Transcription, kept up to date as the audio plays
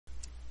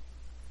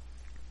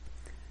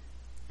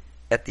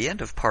At the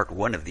end of part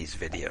 1 of these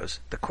videos,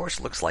 the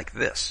course looks like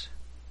this.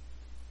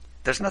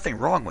 There's nothing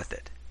wrong with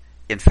it.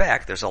 In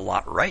fact, there's a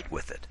lot right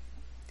with it.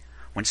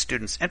 When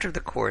students enter the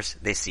course,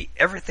 they see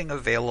everything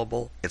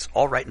available. It's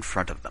all right in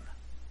front of them.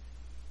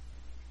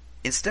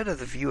 Instead of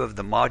the view of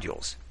the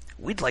modules,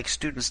 we'd like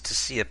students to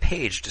see a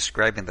page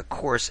describing the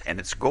course and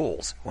its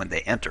goals when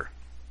they enter.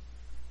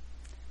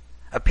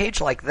 A page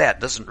like that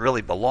doesn't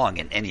really belong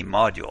in any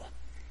module.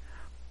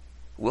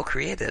 We'll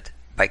create it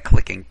by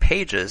clicking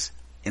Pages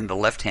in the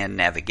left-hand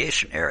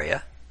navigation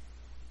area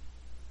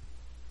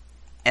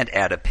and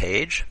add a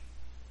page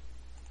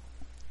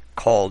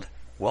called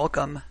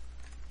Welcome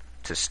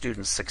to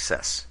Student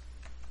Success.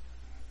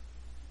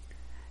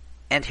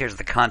 And here's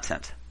the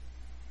content.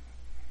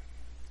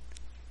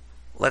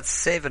 Let's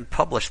save and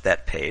publish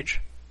that page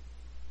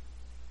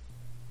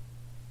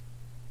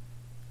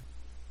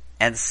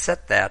and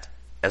set that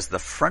as the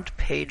front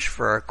page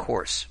for our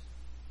course.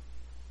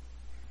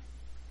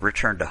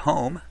 Return to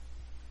Home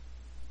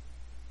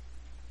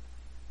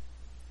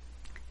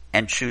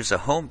and choose a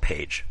home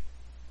page,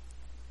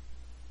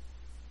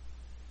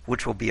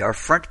 which will be our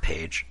front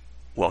page,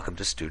 Welcome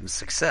to Student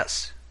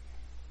Success.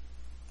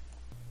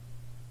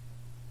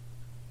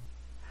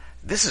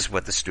 This is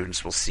what the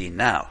students will see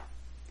now.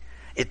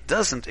 It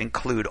doesn't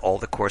include all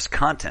the course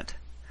content.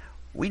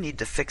 We need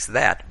to fix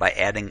that by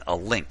adding a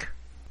link.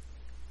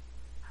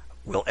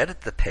 We'll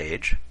edit the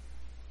page,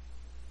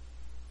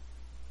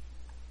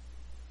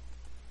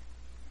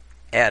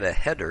 add a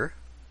header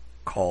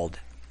called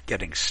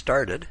Getting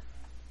Started,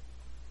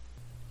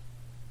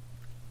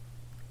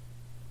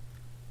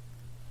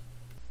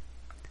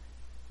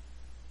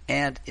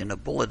 and in a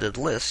bulleted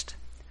list,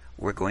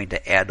 we're going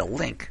to add a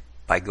link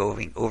by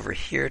going over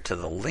here to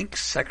the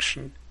Links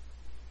section,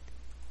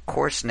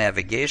 Course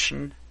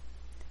Navigation,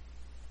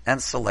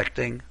 and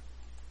selecting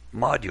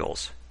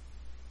Modules.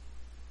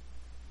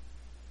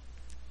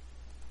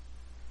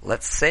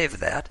 Let's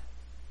save that.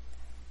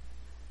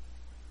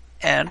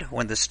 And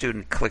when the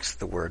student clicks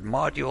the word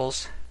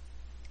Modules,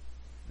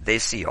 they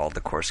see all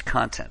the course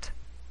content.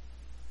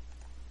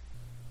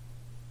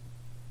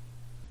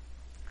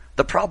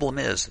 The problem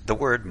is the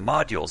word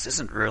modules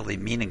isn't really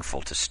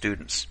meaningful to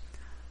students.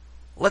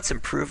 Let's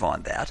improve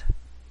on that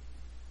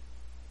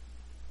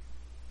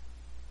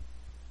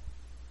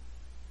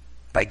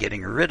by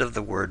getting rid of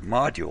the word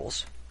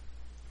modules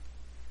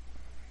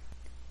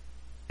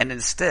and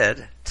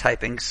instead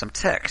typing some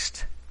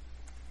text.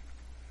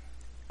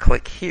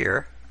 Click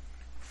here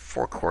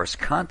for course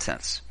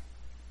contents.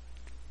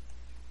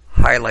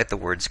 Highlight the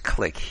words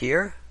 "click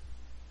here"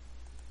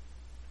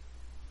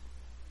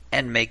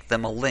 and make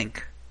them a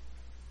link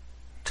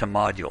to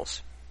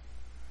modules.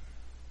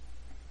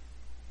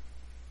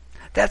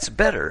 That's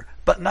better,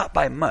 but not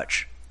by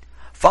much.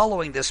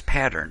 Following this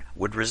pattern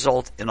would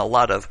result in a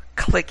lot of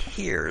 "click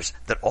here's"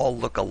 that all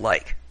look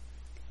alike.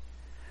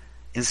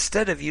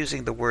 Instead of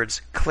using the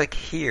words "click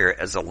here"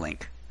 as a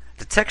link,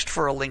 the text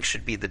for a link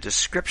should be the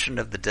description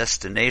of the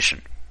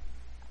destination.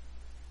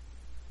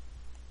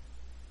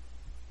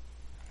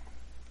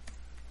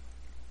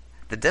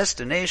 The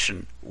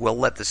destination will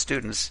let the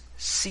students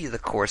see the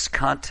course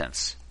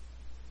contents.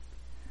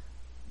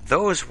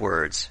 Those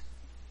words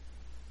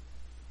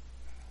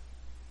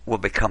will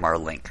become our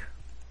link.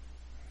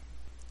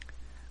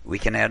 We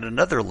can add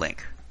another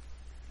link.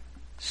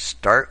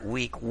 Start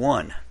week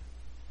 1.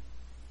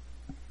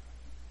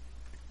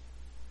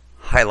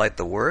 Highlight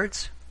the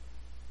words.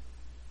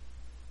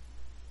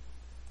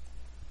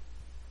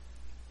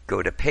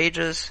 Go to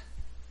Pages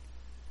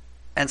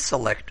and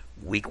select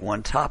week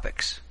 1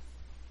 topics.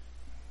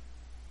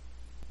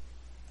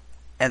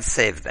 And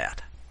save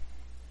that.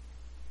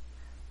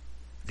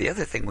 The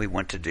other thing we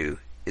want to do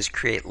is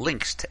create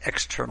links to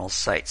external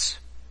sites.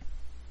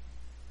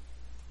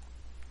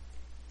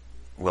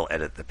 We'll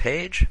edit the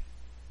page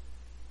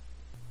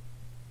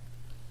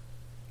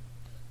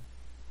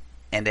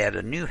and add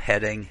a new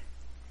heading,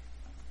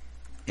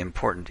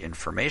 Important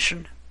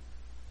Information,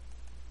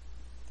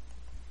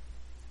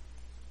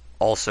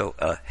 also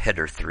a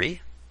header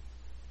 3,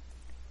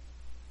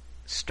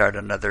 start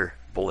another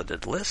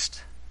bulleted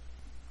list.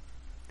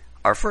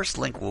 Our first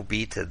link will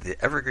be to the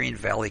Evergreen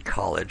Valley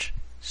College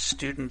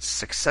Student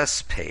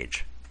Success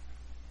page.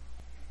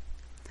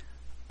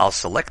 I'll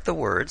select the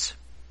words,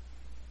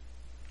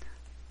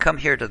 come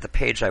here to the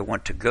page I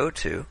want to go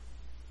to,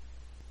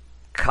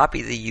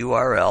 copy the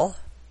URL,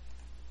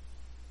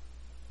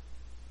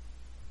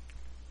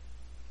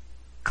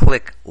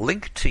 click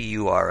Link to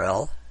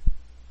URL,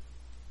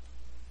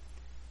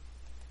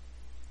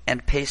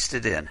 and paste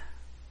it in.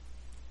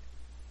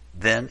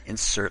 Then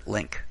insert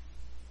link.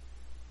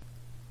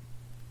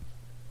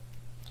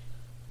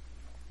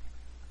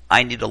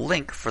 I need a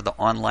link for the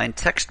online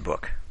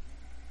textbook.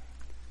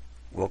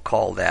 We'll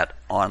call that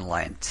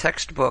Online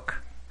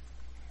Textbook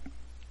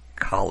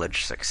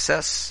College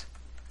Success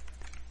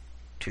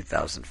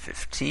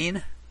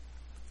 2015.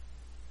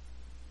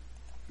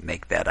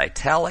 Make that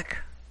italic.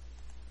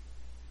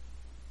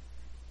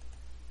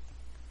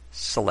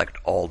 Select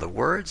all the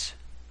words.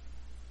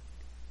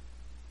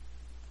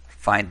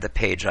 Find the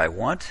page I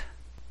want.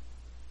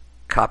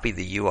 copy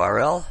the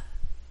URL,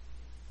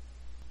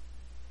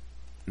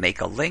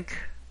 make a link,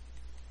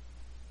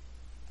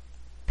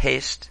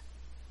 paste,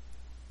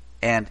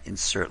 and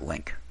insert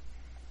link,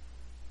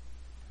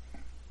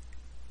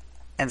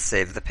 and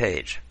save the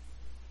page.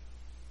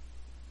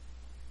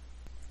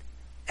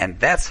 And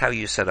that's how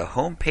you set a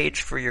home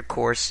page for your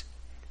course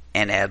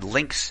and add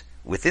links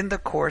within the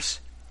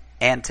course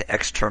and to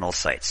external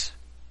sites.